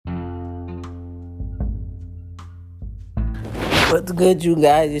What's good, you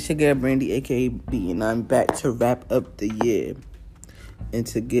guys? It's your girl Brandy, aka B, and I'm back to wrap up the year and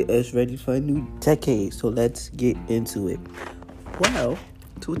to get us ready for a new decade. So let's get into it. Well,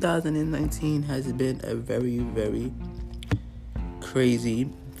 2019 has been a very, very crazy,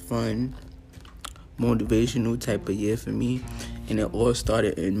 fun, motivational type of year for me, and it all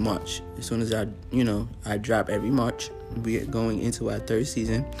started in March. As soon as I drop every March. We are going into our third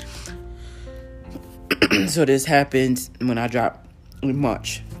season. So this happened when I dropped in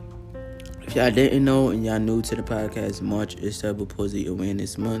March. If y'all didn't know and y'all new to the podcast, March is Cerebral Palsy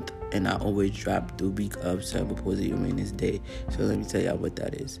Awareness Month, and I always drop the week of Cerebral Palsy Awareness Day. So let me tell y'all what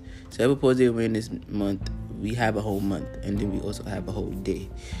that is. Cerebral Palsy Awareness Month, we have a whole month, and then we also have a whole day.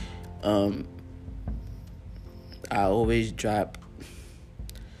 I always drop,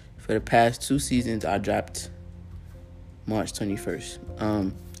 for the past 2 seasons, I dropped March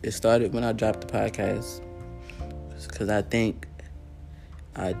 21st. It started when I dropped the podcast, because I think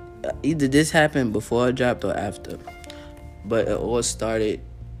either this happened before I dropped or after, but it all started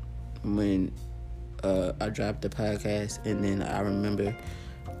when I dropped the podcast. And then I remember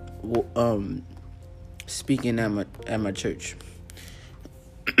speaking at my church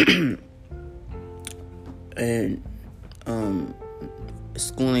and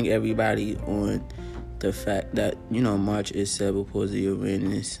schooling everybody on the fact that March is Cerebral Palsy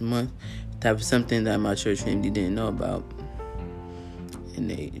Awareness Month. That was something that my church family didn't know about, and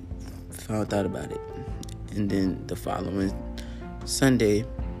they found out about it. And then the following Sunday,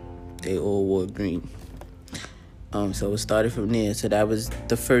 they all wore green. So it started from there. So that was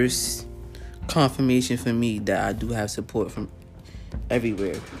the first confirmation for me that I do have support from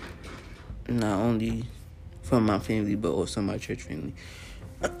everywhere, not only from my family but also my church family.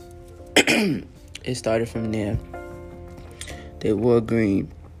 It started from there. They wore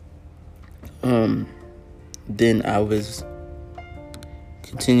green. Then I was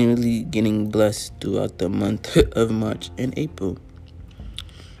continually getting blessed throughout the month of March and April.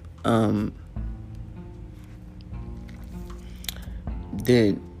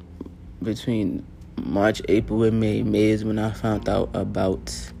 Then between March, April, and May is when I found out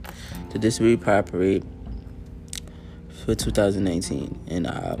about the Disability Pride Parade for 2019, and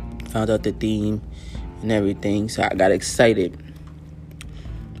I found out the theme and everything, so I got excited.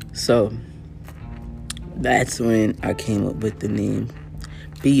 So that's when I came up with the name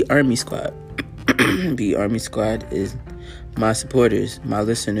Be Army Squad. Be Army Squad is my supporters, my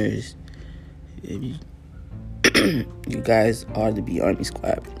listeners. You guys are the Be Army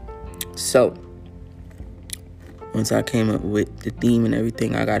Squad. So once I came up with the theme and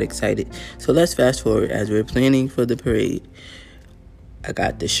everything, I got excited. So let's fast forward. As we're planning for the parade, I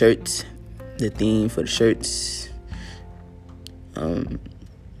got the shirts, the theme for the shirts.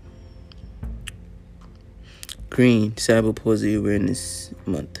 Green, Cerebral Palsy Awareness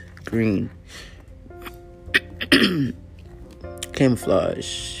Month. Green.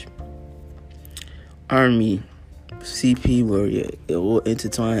 Camouflage. Army. CP Warrior. It all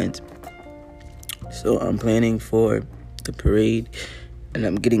intertwined. So I'm planning for the parade, and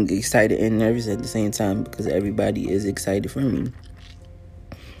I'm getting excited and nervous at the same time because everybody is excited for me.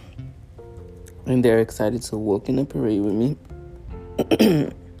 And they're excited to walk in the parade with me.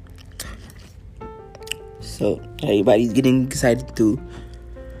 So everybody's getting excited through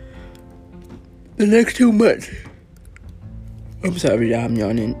the next 2 months. I'm sorry, I'm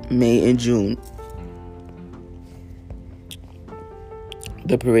yawning. May and June.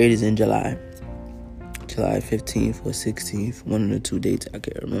 The parade is in July. July 15th or 16th. One of the 2 dates, I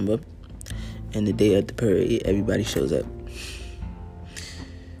can't remember. And the day of the parade, everybody shows up.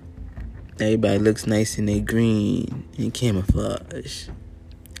 Everybody looks nice in their green and camouflage.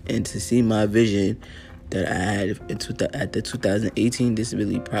 And to see my vision that I had at the 2018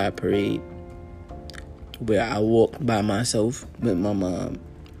 Disability Pride Parade, where I walked by myself with my mom,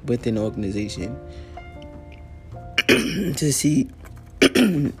 with an organization, to see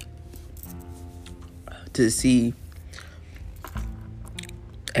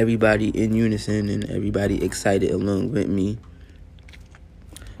everybody in unison and everybody excited along with me.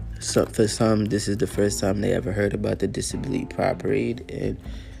 So for some, this is the first time they ever heard about the Disability Pride Parade, and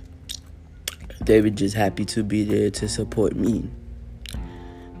they were just happy to be there to support me.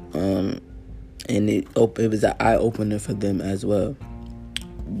 And it was an eye-opener for them as well.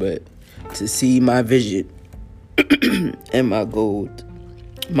 But to see my vision and my goal,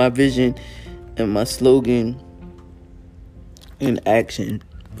 my vision and my slogan in action,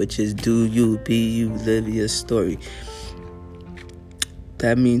 which is do you, be you, live your story.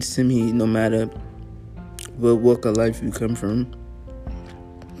 That means to me, no matter what walk of life you come from,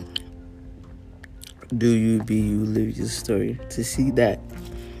 do you, be you, live your story. To see that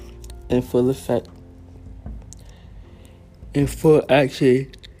in full effect, in full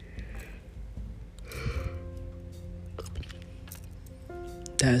action,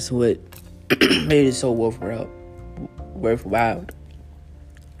 that's what made it so worthwhile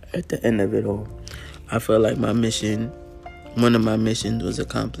at the end of it all. I feel like one of my missions was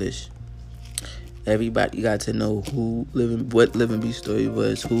accomplished. Everybody got to know what Living B Story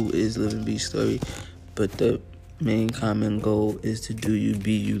was, who is Living B Story, but the main common goal is to do you,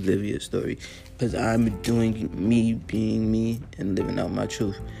 be you, live your story. Because I'm doing me, being me, and living out my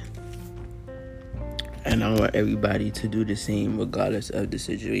truth. And I want everybody to do the same regardless of the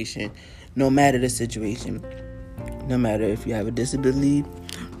situation. No matter the situation. No matter if you have a disability.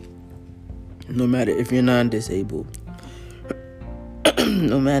 No matter if you're non-disabled.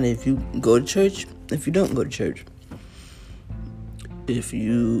 No matter if you go to church, if you don't go to church. If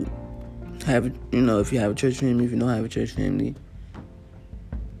you have a church family, if you don't have a church family.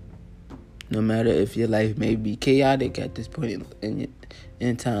 No matter if your life may be chaotic at this point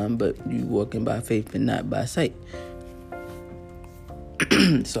in time, but you walking by faith and not by sight.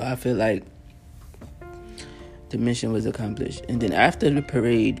 So I feel like the mission was accomplished. And then after the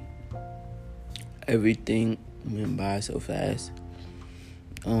parade, everything went by so fast.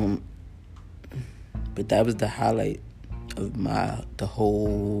 But that was the highlight of the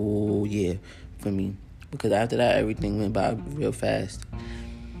whole year for me, because after that everything went by real fast.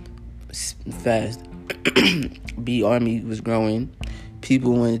 B Army was growing.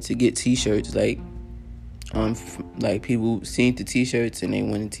 People wanted to get t-shirts, like people seen the t-shirts and they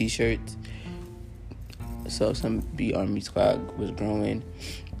wanted t-shirts. So some B Army squad was growing.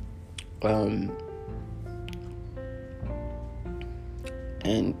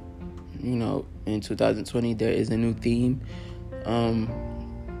 And in 2020 there is a new theme. Y'all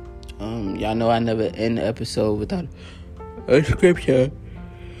know I never end the episode without a scripture.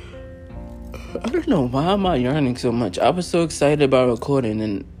 I don't know why am I yearning so much. I was so excited about recording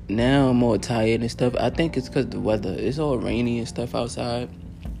and now I'm all tired and stuff. I think it's because the weather. It's all rainy and stuff outside.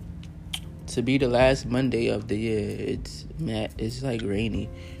 To be the last Monday of the year, it's like rainy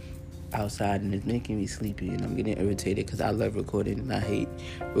outside and it's making me sleepy and I'm getting irritated because I love recording and I hate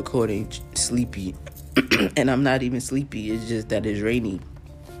recording sleepy. And I'm not even sleepy, it's just that it's rainy.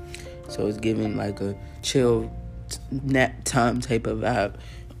 So it's giving like a chill nap time type of vibe.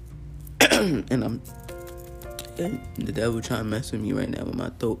 And the devil trying to mess with me right now with my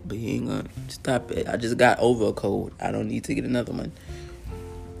throat, but he ain't gonna stop it. I just got over a cold. I don't need to get another one.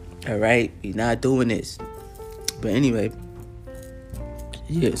 Alright, we're not doing this. But anyway,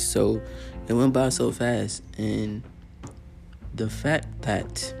 yeah, so it went by so fast, and the fact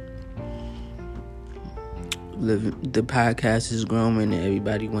that the podcast is growing and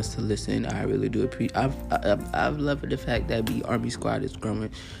everybody wants to listen, I really do appreciate. I've loved the fact that B Army Squad is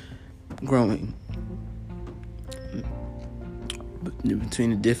growing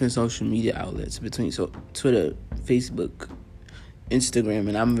between the different social media outlets, between Twitter, Facebook, Instagram,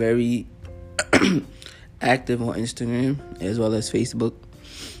 and I'm very active on Instagram as well as Facebook.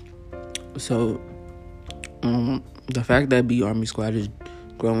 So the fact that B Army Squad is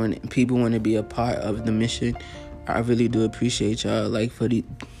growing and people want to be a part of the mission, I really do appreciate y'all. Like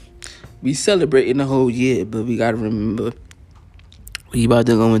we celebrating the whole year, but we gotta remember we about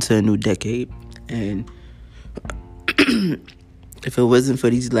to go into a new decade, and if it wasn't for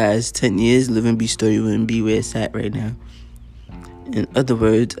these last 10 years, Living B Story wouldn't be where it's at right now. In other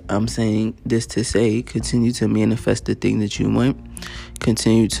words, I'm saying this to say, continue to manifest the thing that you want.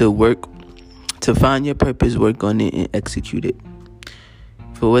 Continue to work, to find your purpose, work on it, and execute it.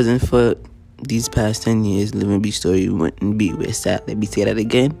 If it wasn't for these past 10 years, Living B Story wouldn't be where it's at. Let me say that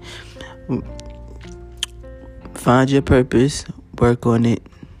again. Find your purpose, work on it,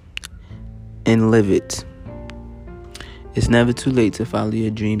 and live it. It's never too late to follow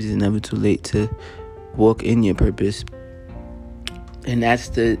your dreams. It's never too late to walk in your purpose. And that's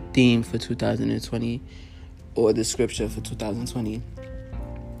the theme for 2020, or the scripture for 2020.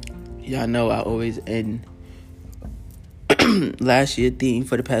 Y'all know I always end. Last year's theme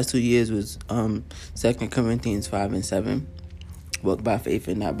for the past 2 years was 2 Corinthians 5:7. Walk by faith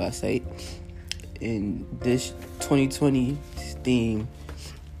and not by sight. And this 2020 theme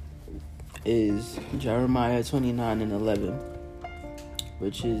is Jeremiah 29:11,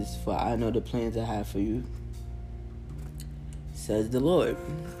 which is, for I know the plans I have for you, says the Lord.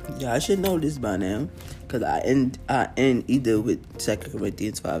 Yeah, I should know this by now, because I end either with 2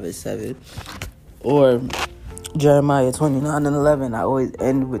 Corinthians 5:7 or Jeremiah 29:11. I always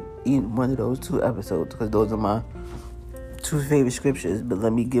end with one of those two episodes because those are my two favorite scriptures. But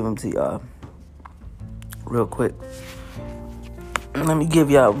let me give them to y'all. real quick. Let me give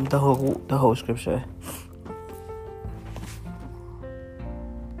y'all the whole scripture.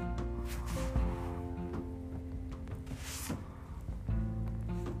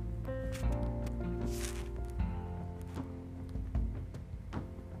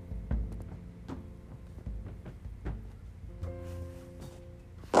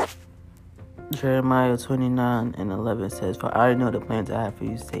 Jeremiah 29:11 says, "For I know the plans I have for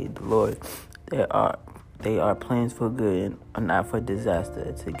you, say the Lord. They are plans for good and not for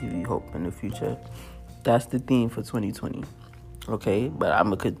disaster, to give you hope in the future." That's the theme for 2020. Okay, but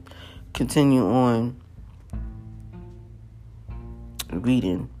I'm going to continue on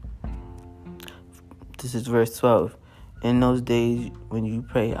reading. This is verse 12. "In those days when you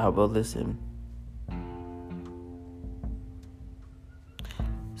pray, I will listen."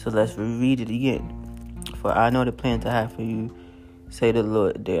 So let's read it again. "For I know the plans I have for you, say the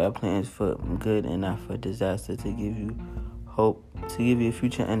Lord. They are plans for good and not for disaster, to give you hope, to give you a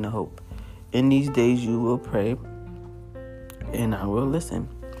future and a hope. In these days you will pray, and I will listen."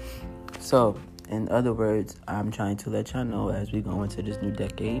 So, in other words, I'm trying to let y'all know, as we go into this new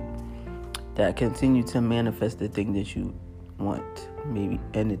decade, that continue to manifest the thing that you want, maybe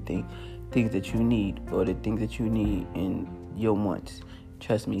anything, things that you need, or the things that you need in your wants.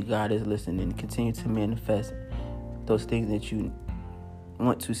 Trust me, God is listening. Continue to manifest those things that you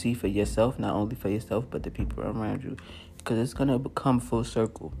want to see for yourself, not only for yourself, but the people around you. Because it's going to become full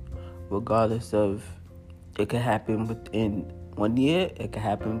circle, regardless of, it could happen within 1 year, it could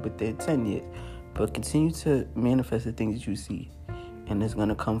happen within 10 years. But continue to manifest the things that you see, and it's going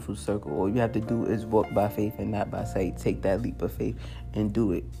to come full circle. All you have to do is walk by faith and not by sight. Take that leap of faith and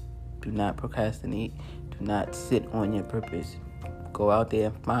do it. Do not procrastinate. Do not sit on your purpose. Go out there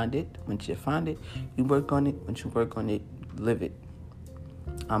and find it. Once you find it, you work on it. Once you work on it, live it.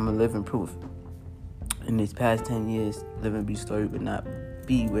 I'm a living proof. In these past 10 years, Living B Story would not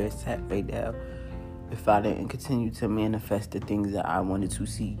be where it's at right now if I didn't continue to manifest the things that I wanted to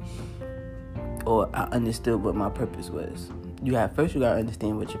see, or I understood what my purpose was. You gotta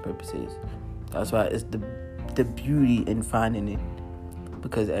understand what your purpose is. That's why it's the beauty in finding it,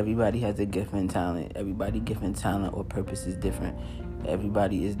 because everybody has a gift and talent. Everybody's gift and talent or purpose is different.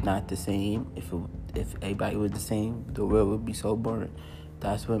 Everybody is not the same. If everybody was the same, the world would be so boring.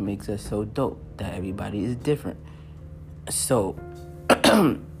 That's what makes us so dope, that everybody is different. So,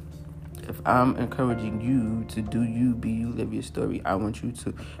 if I'm encouraging you to do you, be you, live your story, I want you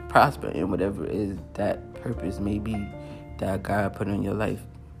to prosper in whatever it is that purpose may be that God put in your life.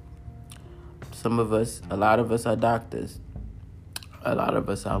 A lot of us are doctors. A lot of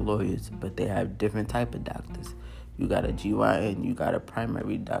us are lawyers, but they have different type of doctors. You got a GYN, you got a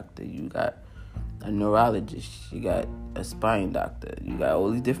primary doctor, you got a neurologist, you got a spine doctor, you got all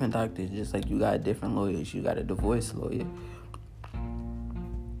these different doctors, just like you got different lawyers. You got a divorce lawyer.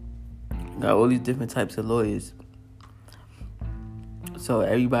 You got all these different types of lawyers. So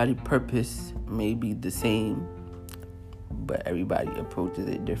everybody's purpose may be the same, but everybody approaches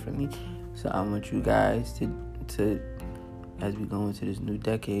it differently. So I want you guys to as we go into this new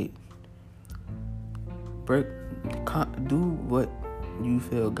decade, do what you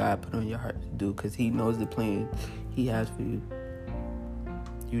feel God put on your heart to do, because He knows the plan He has for you.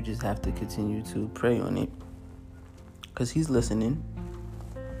 You just have to continue to pray on it, because He's listening.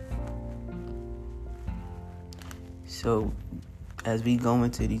 So as we go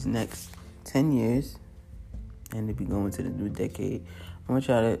into these next 10 years, and if we go into the new decade, I want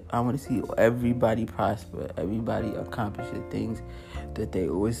to see everybody prosper, everybody accomplish the things that they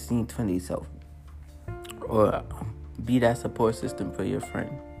always seen for themselves, or be that support system for your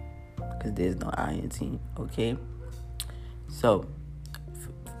friend, because there's no I in team. Okay, so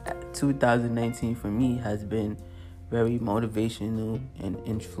 2019 for me has been very motivational and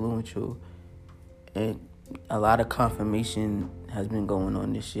influential, and a lot of confirmation has been going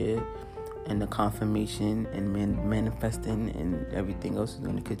on this year. And the confirmation and manifesting and everything else is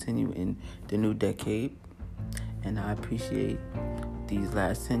going to continue in the new decade. And I appreciate these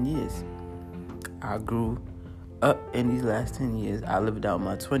last 10 years. I grew up in these last 10 years. I lived out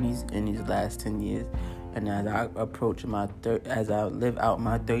my 20s in these last 10 years. And as I approach as I live out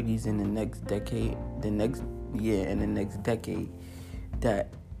my 30s in the next decade, the next year and the next decade,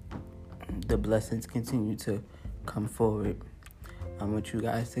 that the blessings continue to come forward. I want you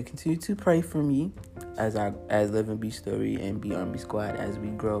guys to continue to pray for me as Living B Story and B Army Squad as we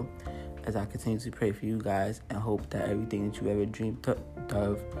grow. As I continue to pray for you guys and hope that everything that you ever dreamed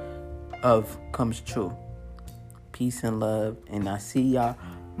of comes true. Peace and love, and I see y'all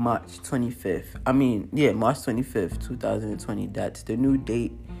March 25th, 2020. That's the new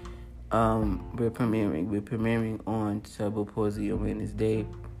date we're premiering on Cerebral Palsy Awareness Day.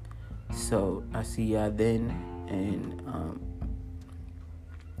 So I see y'all then, and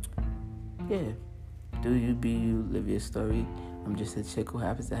do you be you, live your story. I'm just a chick who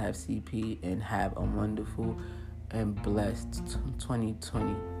happens to have CP, and have a wonderful and blessed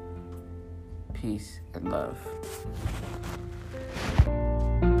 2020. Peace and love.